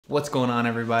What's going on,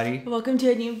 everybody? Welcome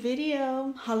to a new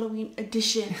video, Halloween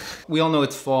edition. We all know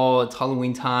it's fall, it's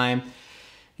Halloween time.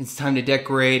 It's time to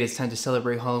decorate, it's time to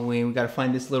celebrate Halloween. We gotta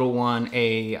find this little one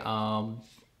a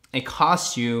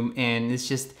costume, and it's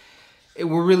just,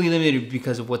 we're really limited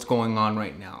because of what's going on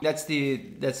right now. That's the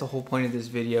whole point of this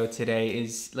video today,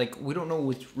 is like, we don't know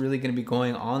what's really gonna be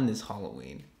going on this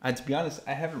Halloween. To be honest,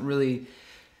 I haven't really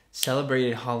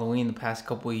celebrated Halloween the past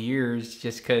couple of years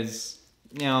just because,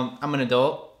 you know, I'm an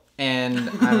adult. And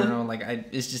I don't know, like,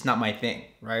 it's just not my thing,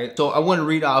 right? So I want to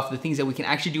read off the things that we can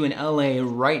actually do in LA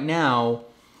right now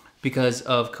because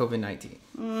of COVID-19.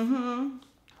 All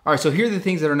right, so here are the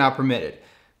things that are not permitted.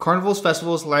 Carnivals,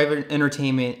 festivals, live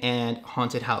entertainment, and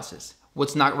haunted houses.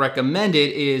 What's not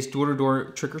recommended is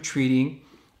door-to-door trick-or-treating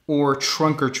or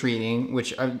trunk-or-treating,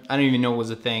 which I don't even know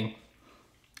was a thing.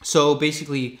 So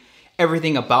basically,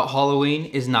 everything about Halloween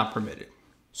is not permitted.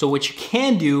 So what you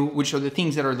can do, which are the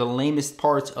things that are the lamest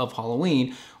parts of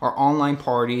Halloween, are online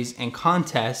parties and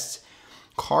contests,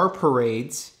 car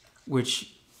parades,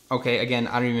 which, okay, again,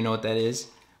 I don't even know what that is.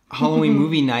 Halloween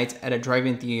movie nights at a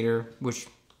drive-in theater, which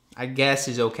I guess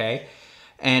is okay.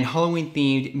 And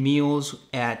Halloween-themed meals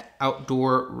at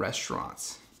outdoor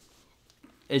restaurants.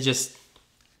 It's just,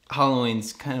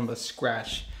 Halloween's kind of a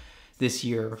scratch this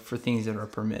year for things that are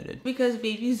permitted. Because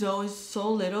baby Zoe is so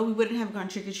little, we wouldn't have gone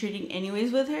trick-or-treating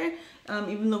anyways with her,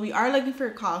 even though we are looking for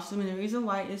a costume. And the reason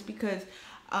why is because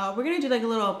we're gonna do like a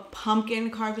little pumpkin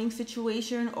carving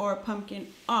situation or pumpkin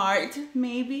art,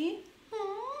 maybe.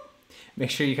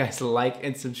 Make sure you guys like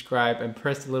and subscribe and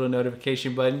press the little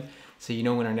notification button so you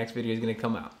know when our next video is gonna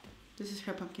come out. This is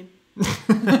her pumpkin.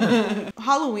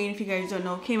 Halloween, if you guys don't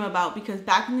know, came about because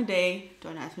back in the day,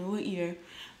 don't ask me what year,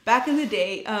 back in the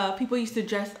day, people used to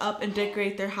dress up and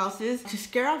decorate their houses to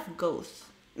scare off ghosts.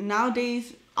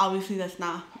 Nowadays, obviously that's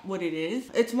not what it is.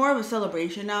 It's more of a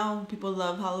celebration now. People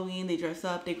love Halloween, they dress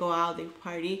up, they go out, they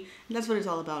party. And that's what it's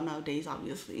all about nowadays,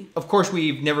 obviously. Of course,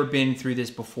 we've never been through this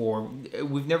before.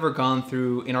 We've never gone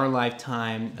through, in our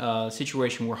lifetime, a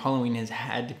situation where Halloween has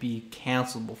had to be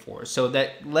canceled before. So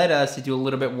that led us to do a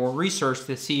little bit more research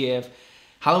to see if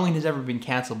Halloween has ever been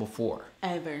canceled before.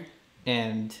 Ever.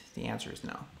 And the answer is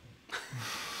no.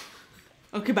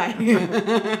 Okay, bye.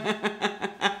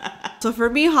 So for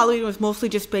me, Halloween was mostly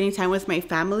just spending time with my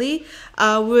family.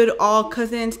 We would all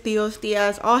cousins, tios,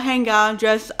 tias, all hang out,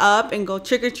 dress up, and go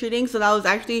trick-or-treating. So that was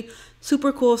actually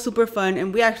super cool, super fun,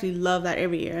 and we actually love that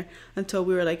every year until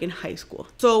we were like in high school.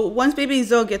 So once baby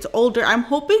Zoe gets older, I'm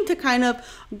hoping to kind of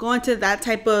go into that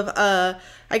type of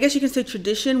I guess you can say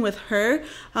tradition with her.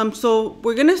 So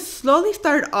we're gonna slowly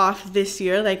start off this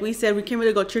year. Like we said, we can't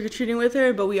really go trick-or-treating with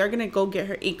her, but we are gonna go get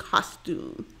her a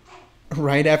costume.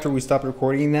 Right after we stopped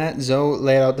recording that, Zoe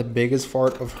laid out the biggest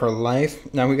fart of her life.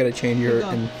 Now we gotta change her,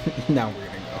 and now we're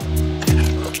gonna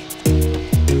go.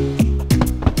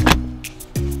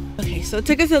 Okay, so it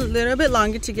took us a little bit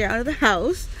longer to get out of the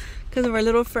house because of our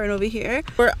little fern over here.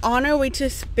 We're on our way to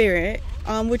Spirit,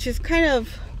 which is kind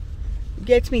of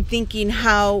gets me thinking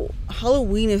how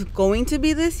Halloween is going to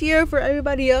be this year for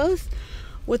everybody else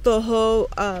with the whole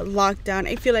lockdown.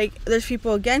 I feel like there's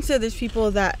people against it, there's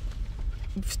people that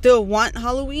still want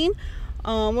Halloween,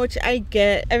 which I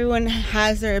get. Everyone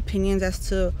has their opinions as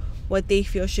to what they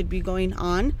feel should be going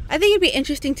on. I think it'd be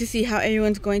interesting to see how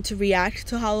everyone's going to react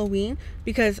to Halloween,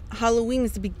 because Halloween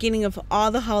is the beginning of all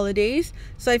the holidays.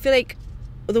 So I feel like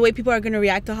the way people are going to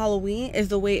react to Halloween is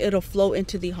the way it'll flow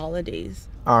into the holidays.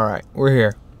 All right, we're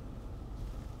here.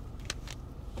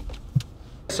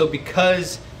 So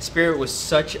because Spirit was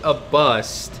such a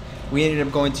bust, we ended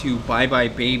up going to Bye Bye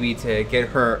Baby to get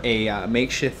her a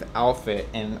makeshift outfit,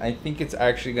 and I think it's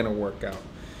actually gonna work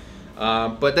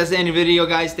out. But that's the end of the video,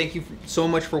 guys. Thank you so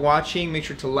much for watching. Make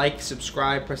sure to like,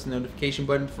 subscribe, press the notification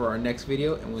button for our next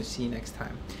video, and we'll see you next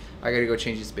time. I gotta go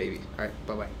change this baby. All right,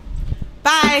 bye-bye.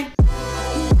 Bye.